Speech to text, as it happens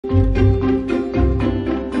Since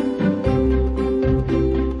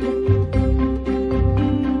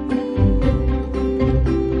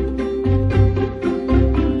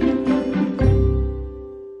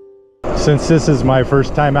this is my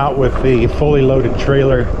first time out with the fully loaded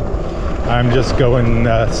trailer, I'm just going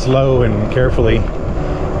slow and carefully.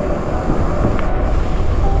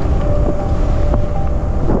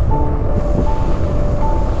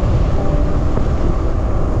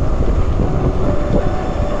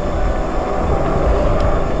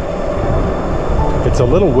 It's a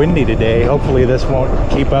little windy today. Hopefully this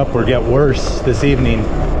won't keep up or get worse this evening.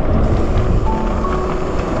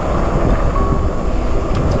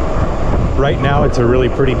 Right now it's a really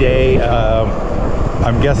pretty day.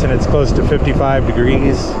 I'm guessing it's close to 55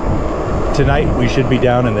 degrees. Tonight we should be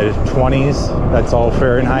down in the 20s. That's all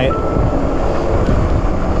Fahrenheit.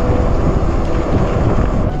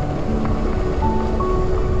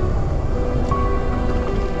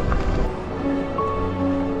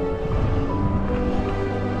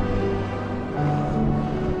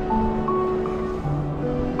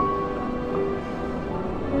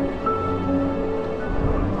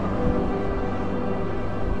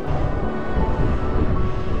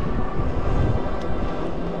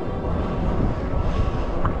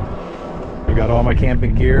 Got all my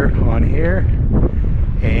camping gear on here,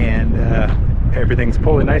 and everything's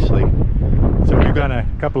pulling nicely. So we've gone a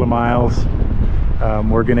couple of miles.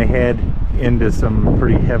 We're gonna head into some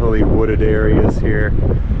pretty heavily wooded areas here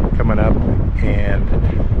coming up,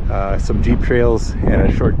 and some jeep trails and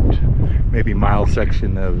a short, maybe mile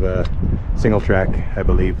section of single track, I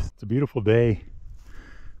believe. It's a beautiful day.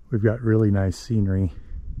 We've got really nice scenery,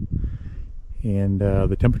 and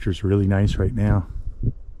the temperature's really nice right now.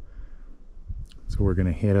 So we're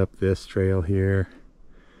gonna head up this trail here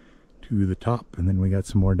to the top, and then we got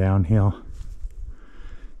some more downhill.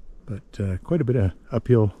 But quite a bit of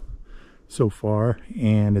uphill so far,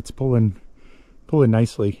 and it's pulling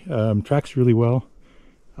nicely. Tracks really well.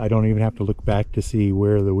 I don't even have to look back to see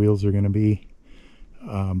where the wheels are gonna be.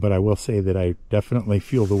 But I will say that I definitely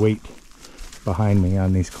feel the weight behind me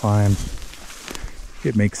on these climbs.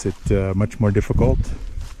 It makes it much more difficult,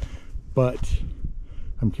 but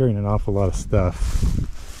I'm carrying an awful lot of stuff.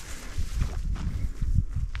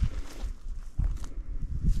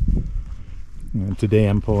 And today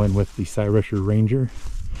I'm pulling with the Cyrusher Ranger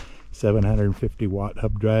 750 watt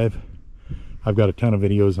hub drive. I've got a ton of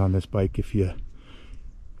videos on this bike if you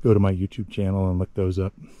go to my YouTube channel and look those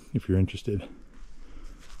up if you're interested.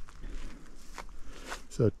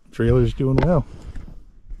 So trailer's doing well.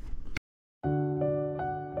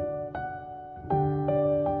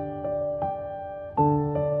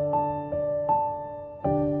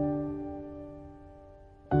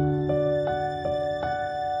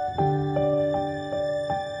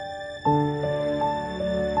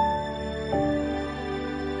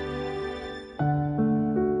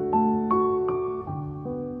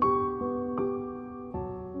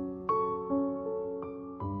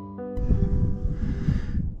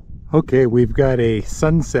 Okay, we've got a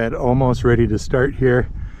sunset almost ready to start here.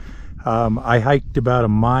 I hiked about a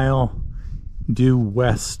mile due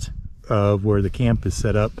west of where the camp is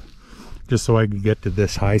set up, just so I could get to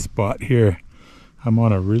this high spot here. I'm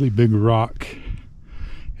on a really big rock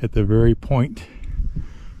at the very point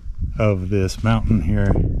of this mountain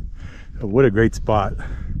here. What a great spot.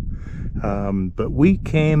 But we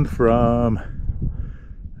came from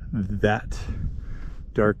that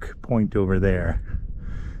dark point over there.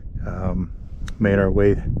 Made our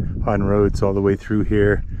way on roads all the way through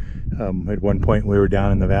here. At one point we were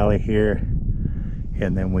down in the valley here,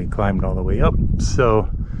 and then we climbed all the way up. So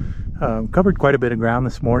covered quite a bit of ground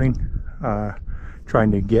this morning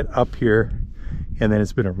trying to get up here, and then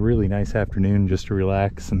it's been a really nice afternoon just to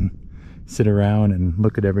relax and sit around and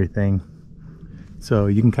look at everything. So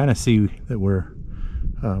you can kind of see that we're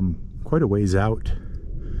quite a ways out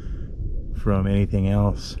from anything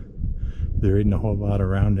else. There isn't a whole lot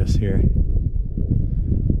around us here.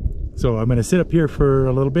 So I'm going to sit up here for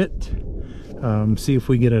a little bit, see if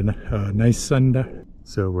we get a nice sun.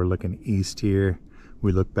 So we're looking east here.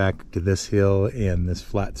 We look back to this hill, and this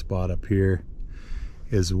flat spot up here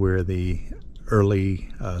is where the early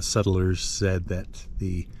settlers said that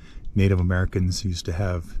the Native Americans used to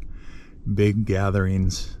have big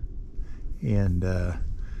gatherings, and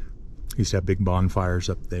used to have big bonfires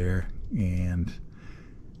up there, and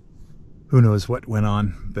who knows what went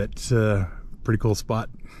on, but pretty cool spot.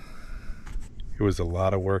 It was a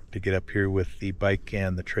lot of work to get up here with the bike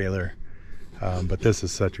and the trailer, but this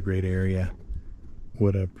is such a great area.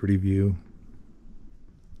 What a pretty view.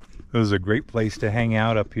 This is a great place to hang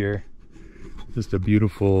out up here. Just a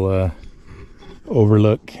beautiful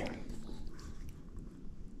overlook.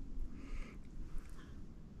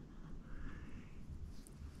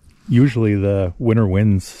 Usually the winter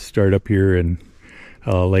winds start up here in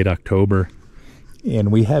late October,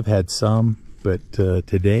 and we have had some, but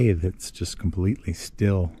today it's just completely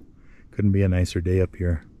still. Couldn't be a nicer day up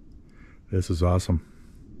here. This is awesome.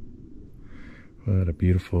 What a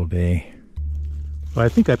beautiful day. Well, I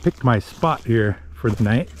think I picked my spot here for the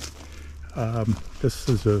night. This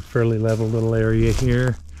is a fairly level little area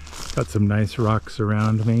here. Got some nice rocks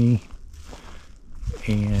around me,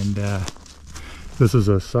 and this is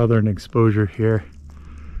a southern exposure here,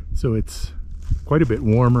 so it's quite a bit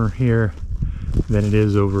warmer here than it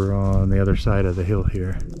is over on the other side of the hill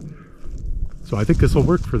here. So I think this will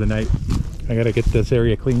work for the night. I gotta get this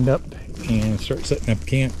area cleaned up and start setting up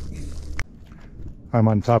camp. I'm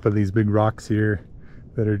on top of these big rocks here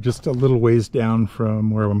that are just a little ways down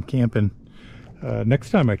from where I'm camping.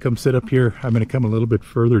 Next time I come sit up here, I'm gonna come a little bit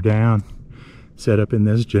further down, set up in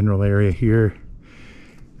this general area here,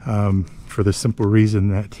 for the simple reason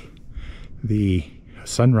that the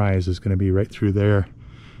sunrise is going to be right through there.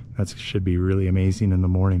 That should be really amazing in the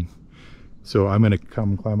morning. So I'm going to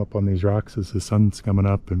come climb up on these rocks as the sun's coming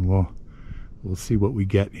up, and we'll see what we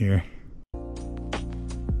get here.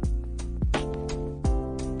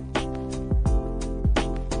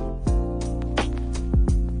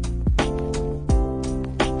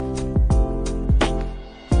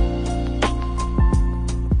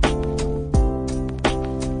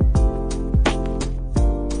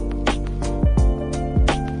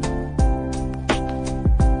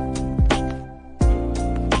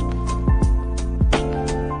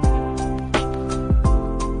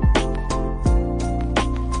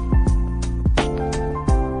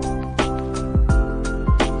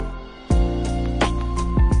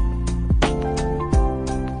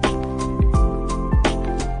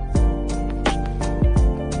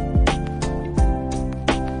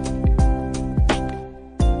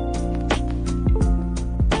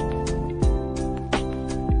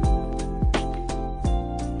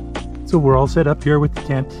 So we're all set up here with the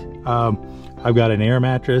tent. I've got an air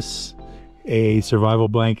mattress, a survival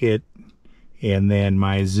blanket, and then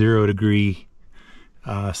my 0-degree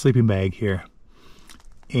sleeping bag here.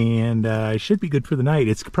 And I should be good for the night.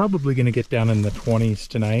 It's probably going to get down in the 20s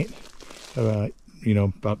tonight. You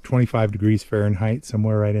know, about 25 degrees Fahrenheit,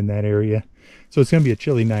 somewhere right in that area. So it's going to be a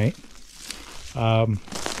chilly night.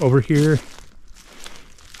 Over here,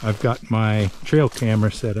 I've got my trail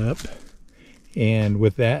camera set up. And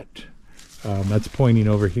with that, that's pointing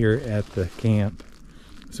over here at the camp.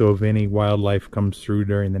 So if any wildlife comes through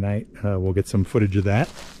during the night, we'll get some footage of that.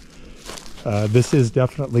 This is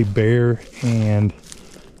definitely bear and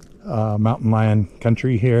mountain lion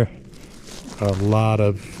country here. A lot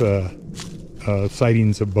of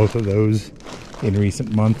sightings of both of those in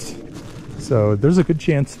recent months. So there's a good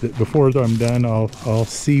chance that before I'm done, I'll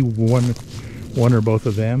see one or both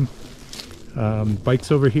of them.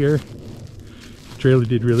 Bike's over here. Trailer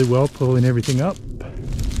did really well pulling everything up.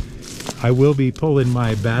 I will be pulling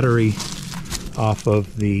my battery off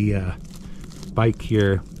of the bike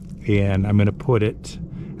here, and I'm going to put it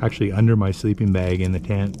actually under my sleeping bag in the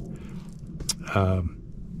tent,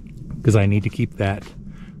 because I need to keep that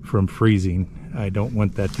from freezing. I don't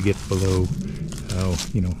want that to get below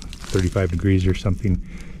 35 degrees or something.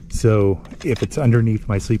 So if it's underneath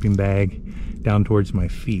my sleeping bag down towards my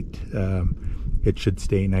feet, it should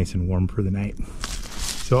stay nice and warm for the night.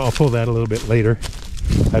 So I'll pull that a little bit later.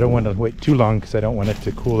 I don't want to wait too long because I don't want it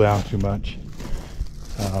to cool down too much.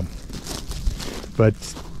 But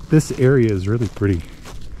this area is really pretty.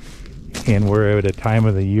 And we're at a time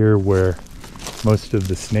of the year where most of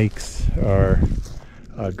the snakes are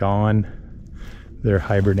gone. They're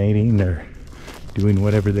hibernating. They're doing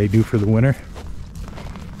whatever they do for the winter.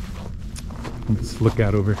 Let's look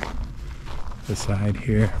out over the side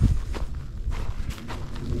here.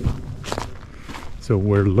 So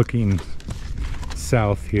we're looking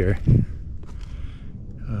south here.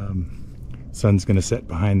 Sun's going to set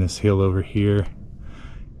behind this hill over here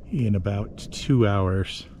in about 2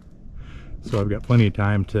 hours. So I've got plenty of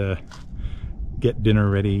time to get dinner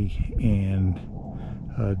ready and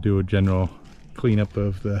do a general cleanup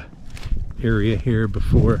of the area here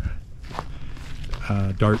before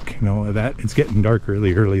dark and all of that. It's getting dark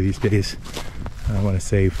really early these days. I want to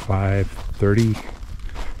say 5:30.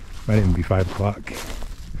 Might even be 5 o'clock.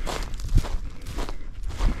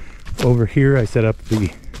 Over here I set up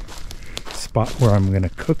the spot where I'm going to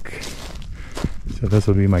cook. So this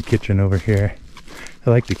will be my kitchen over here.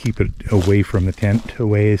 I like to keep it away from the tent a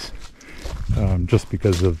ways, just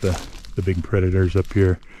because of the big predators up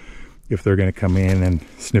here. If they're going to come in and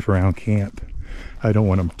sniff around camp, I don't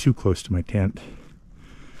want them too close to my tent.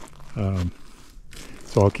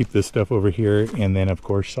 So I'll keep this stuff over here, and then of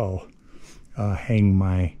course I'll hang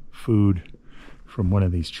my food from one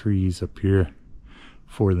of these trees up here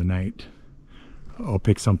for the night. I'll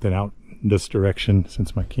pick something out this direction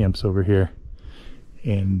since my camp's over here,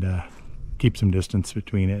 and keep some distance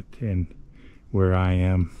between it and where I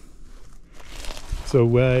am. So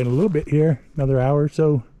in a little bit here, another hour or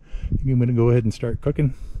so, I'm going to go ahead and start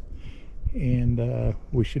cooking, and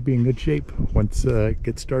we should be in good shape once it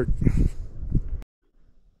gets dark.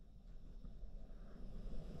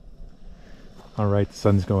 Alright, the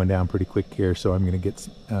sun's going down pretty quick here, so I'm going to get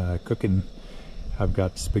cooking. I've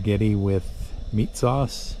got spaghetti with meat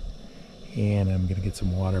sauce, and I'm going to get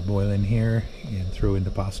some water boiling here and throw in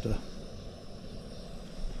the pasta.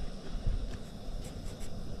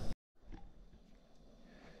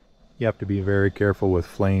 You have to be very careful with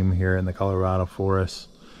flame here in the Colorado forest.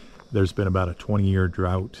 There's been about a 20-year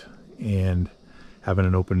drought, and having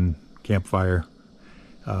an open campfire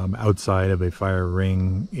outside of a fire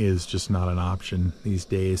ring is just not an option these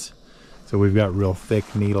days. So we've got real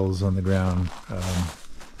thick needles on the ground.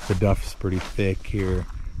 The duff's pretty thick here.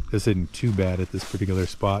 This isn't too bad at this particular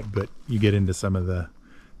spot, but you get into some of the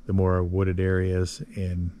more wooded areas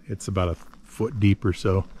and it's about a foot deep or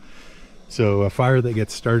so. So a fire that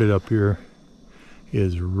gets started up here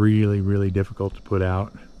is really difficult to put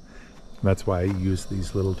out. That's why I use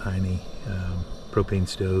these little tiny propane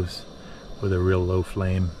stoves with a real low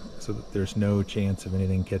flame, so that there's no chance of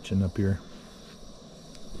anything catching up here.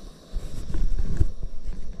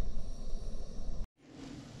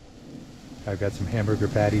 I've got some hamburger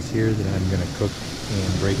patties here that I'm going to cook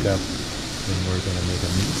and break up, and we're going to make a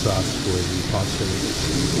meat sauce for the pasta.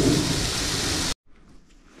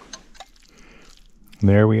 And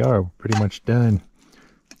there we are, pretty much done.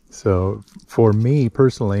 So for me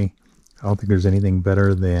personally, I don't think there's anything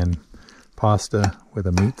better than pasta with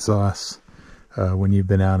a meat sauce when you've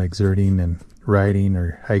been out exerting and riding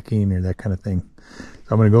or hiking or that kind of thing. So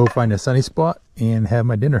I'm going to go find a sunny spot and have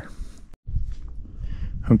my dinner.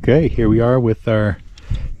 Okay, here we are with our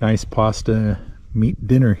nice pasta meat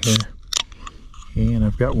dinner here. And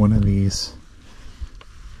I've got one of these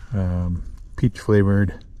peach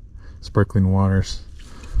flavored sparkling waters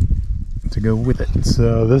to go with it.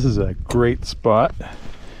 So this is a great spot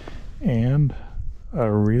and a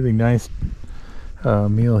really nice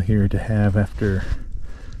meal here to have after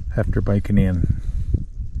biking in.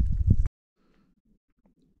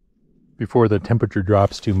 Before the temperature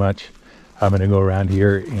drops too much, I'm going to go around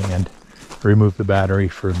here and remove the battery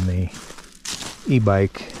from the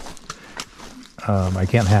e-bike. I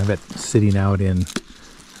can't have it sitting out in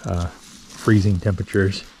freezing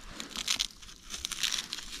temperatures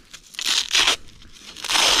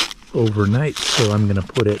overnight, so I'm going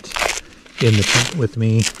to put it in the tent with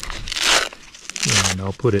me, and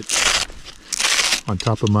I'll put it on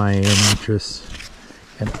top of my mattress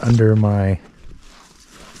and under my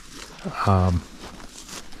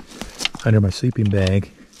sleeping bag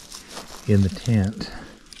in the tent.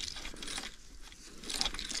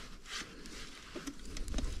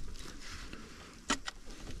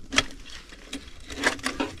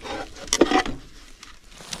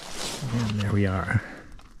 And there we are.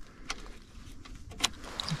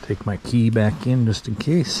 Take my key back in just in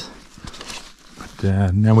case,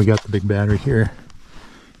 but now we got the big battery here,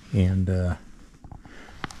 and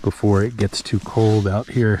before it gets too cold out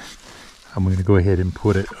here, I'm going to go ahead and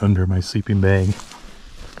put it under my sleeping bag.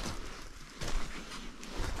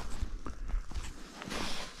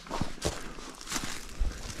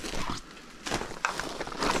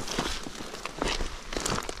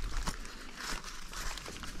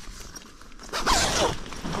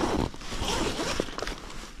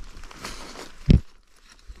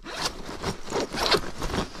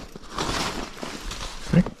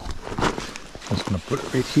 Put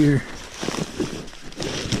it right here,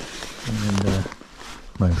 and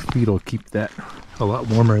my feet will keep that a lot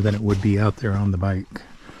warmer than it would be out there on the bike,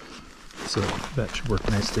 so that should work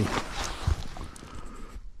nicely.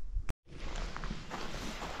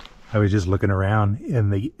 I was just looking around,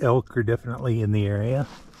 and the elk are definitely in the area,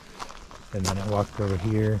 and then I walked over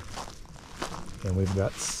here and we've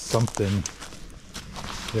got something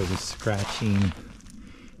that was scratching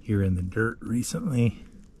here in the dirt recently.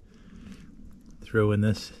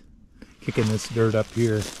 Kicking this dirt up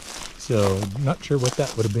here, so not sure what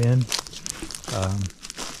that would have been,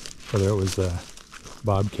 whether it was a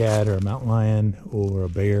bobcat or a mountain lion or a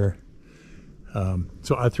bear.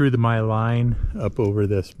 So I threw my line up over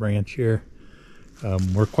this branch here.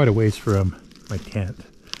 We're quite a ways from my tent.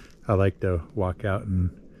 I like to walk out and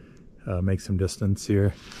make some distance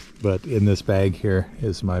here. But in this bag here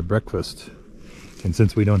is my breakfast. And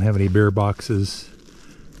since we don't have any beer boxes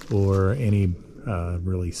or any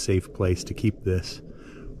really safe place to keep this,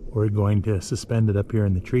 we're going to suspend it up here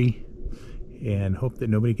in the tree and hope that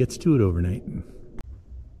nobody gets to it overnight.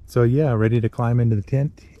 So yeah, ready to climb into the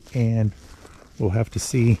tent, and we'll have to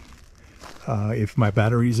see if my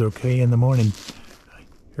battery's okay in the morning.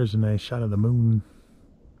 Here's a nice shot of the moon.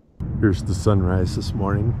 Here's the sunrise this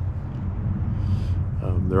morning.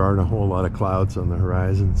 There aren't a whole lot of clouds on the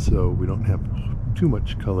horizon, so we don't have too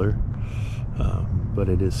much color, but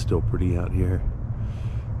it is still pretty out here.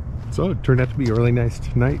 So it turned out to be a really nice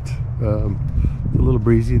night. A little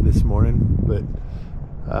breezy this morning, but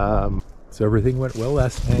so everything went well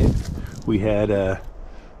last night. We had a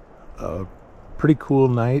pretty cool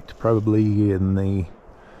night, probably in the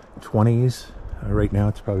 20s. Right now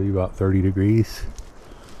it's probably about 30 degrees.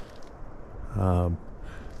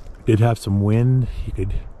 Did have some wind. You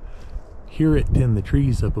could hear it in the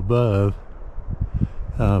trees up above,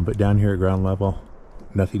 but down here at ground level,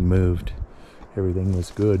 nothing moved. Everything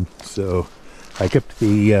was good. So I kept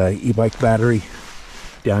the e-bike battery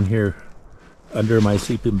down here under my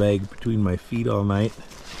sleeping bag between my feet all night,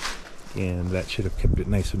 and that should have kept it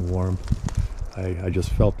nice and warm. I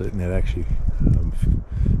just felt it, and it actually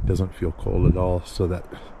doesn't feel cold at all. So that,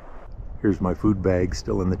 here's my food bag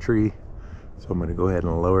still in the tree. So I'm going to go ahead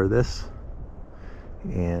and lower this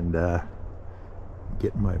and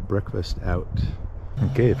get my breakfast out.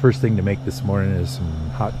 Okay, the first thing to make this morning is some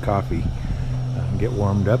hot coffee. Get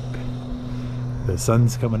warmed up. The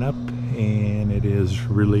sun's coming up, and it is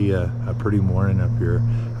really a pretty morning up here.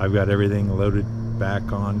 I've got everything loaded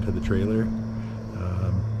back onto the trailer,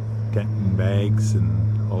 tent and bags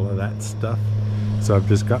and all of that stuff. So I've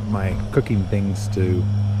just got my cooking things to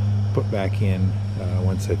put back in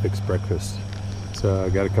once I fix breakfast. So I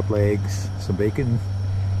got a couple of eggs, some bacon,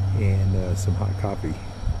 and some hot coffee.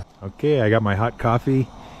 Okay, I got my hot coffee,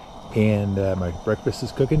 and my breakfast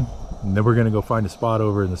is cooking. And then we're gonna go find a spot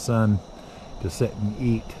over in the sun to sit and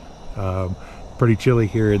eat. Pretty chilly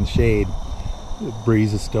here in the shade. The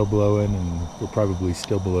breeze is still blowing, and we're probably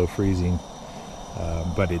still below freezing.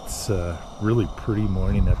 But it's a really pretty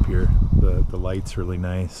morning up here. The light's really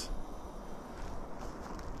nice.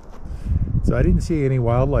 So I didn't see any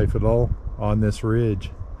wildlife at all on this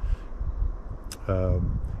ridge.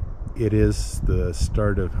 It is the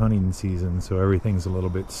start of hunting season, so everything's a little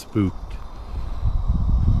bit spooked,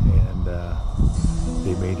 and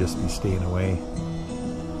they may just be staying away.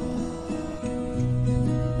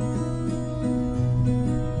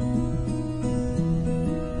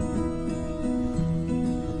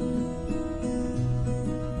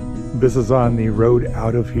 This is on the road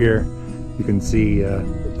out of here. You can see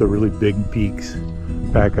the really big peaks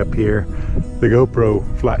back up here. The GoPro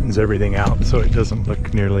flattens everything out, so it doesn't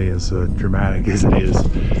look nearly as dramatic as it is,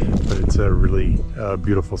 but it's a really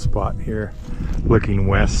beautiful spot here, looking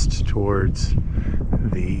west towards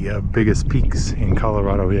the biggest peaks in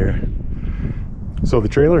Colorado here. So the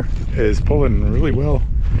trailer is pulling really well.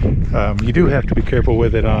 You do have to be careful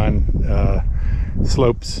with it on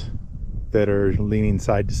slopes that are leaning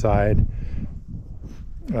side to side.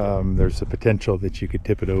 There's a potential that you could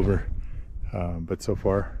tip it over, but so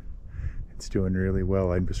far it's doing really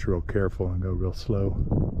well. I'm just real careful and go real slow.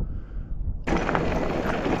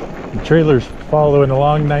 The trailer's following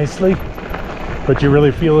along nicely, but you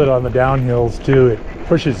really feel it on the downhills too. It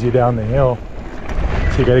pushes you down the hill,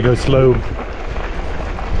 so you gotta go slow.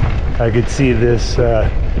 I could see this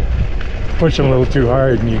pushing a little too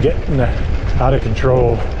hard, and you're getting out of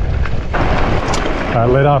control. I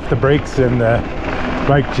let off the brakes, and the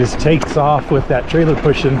bike just takes off with that trailer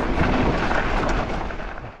pushing.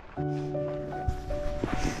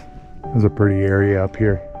 There's a pretty area up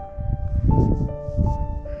here.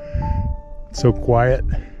 It's so quiet.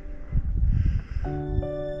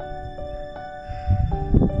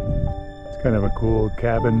 It's kind of a cool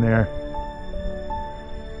cabin there.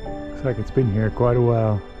 Looks like it's been here quite a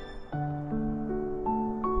while.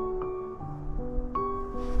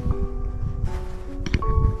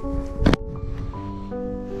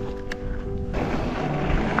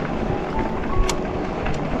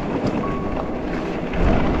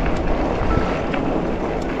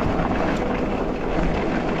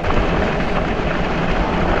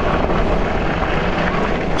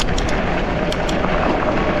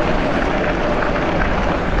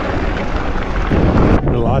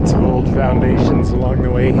 Lots of old foundations along the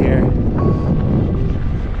way here.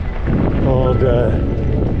 Old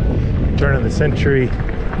turn of the century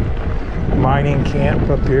mining camp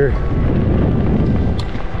up here.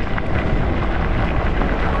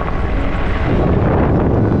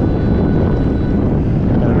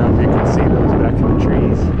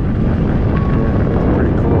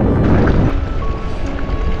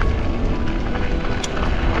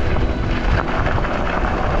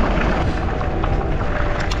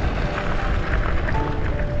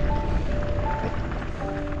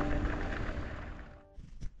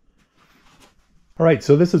 All right,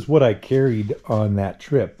 so this is what I carried on that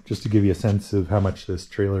trip, just to give you a sense of how much this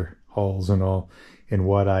trailer hauls and all, and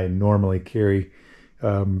what I normally carry.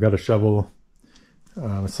 Got a shovel,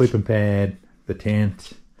 a sleeping pad, the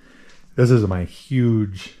tent. This is my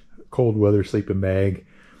huge cold weather sleeping bag.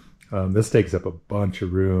 This takes up a bunch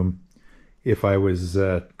of room. If I was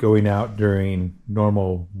going out during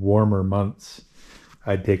normal warmer months,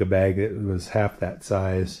 I'd take a bag that was half that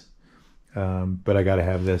size. But I got to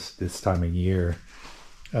have this time of year.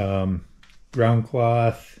 Ground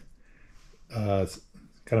cloth, kind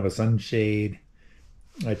of a sunshade.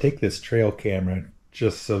 I take this trail camera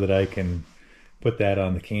just so that I can put that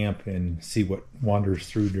on the camp and see what wanders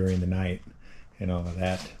through during the night and all of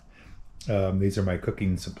that. These are my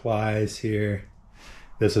cooking supplies here.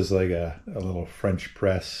 This is like a little French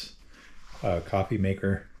press coffee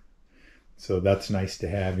maker. So that's nice to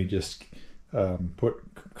have. You just put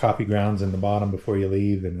coffee grounds in the bottom before you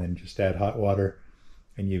leave, and then just add hot water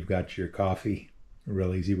and you've got your coffee. A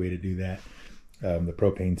real easy way to do that. The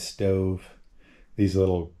propane stove. These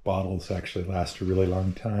little bottles actually last a really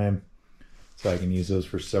long time, so I can use those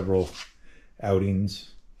for several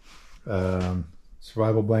outings.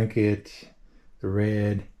 Survival blanket, the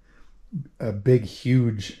red, a big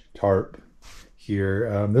huge tarp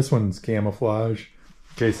here. This one's camouflage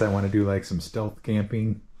in case I want to do like some stealth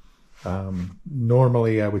camping.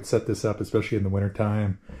 Normally I would set this up, especially in the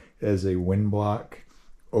wintertime, as a wind block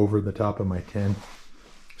over the top of my tent,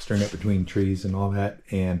 string it between trees and all that.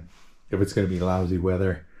 And if it's going to be lousy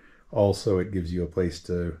weather, also it gives you a place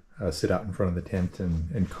to sit out in front of the tent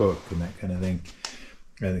and cook and that kind of thing.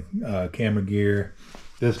 And camera gear.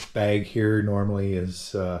 This bag here normally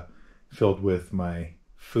is filled with my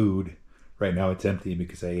food. Right now it's empty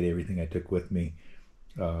because I ate everything I took with me.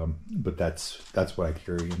 But that's what I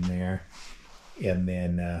carry in there. And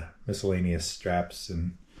then miscellaneous straps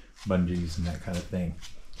and bungees and that kind of thing.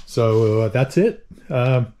 So that's it.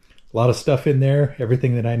 A lot of stuff in there.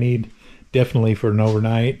 Everything that I need definitely for an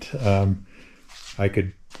overnight. I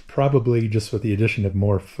could probably, just with the addition of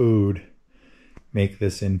more food, make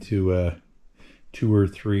this into a 2 or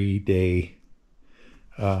 3 day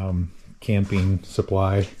camping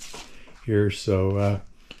supply here. So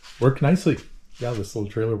worked nicely. Yeah, this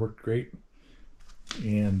little trailer worked great,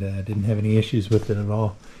 and didn't have any issues with it at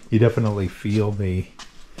all. You definitely feel the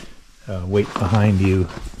weight behind you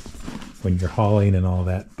when you're hauling and all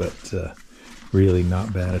that, but really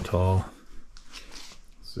not bad at all.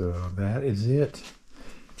 So that is it.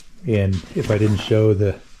 And if I didn't show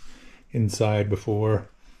the inside before,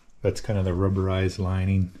 that's kind of the rubberized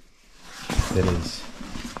lining that is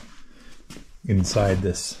inside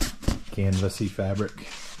this canvasy fabric,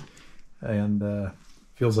 and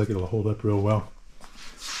feels like it'll hold up real well.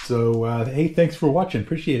 So hey, thanks for watching.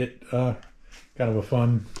 Appreciate it. Kind of a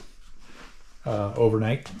fun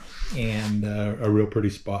overnight, and a real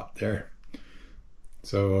pretty spot there.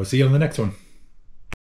 So I'll see you on the next one.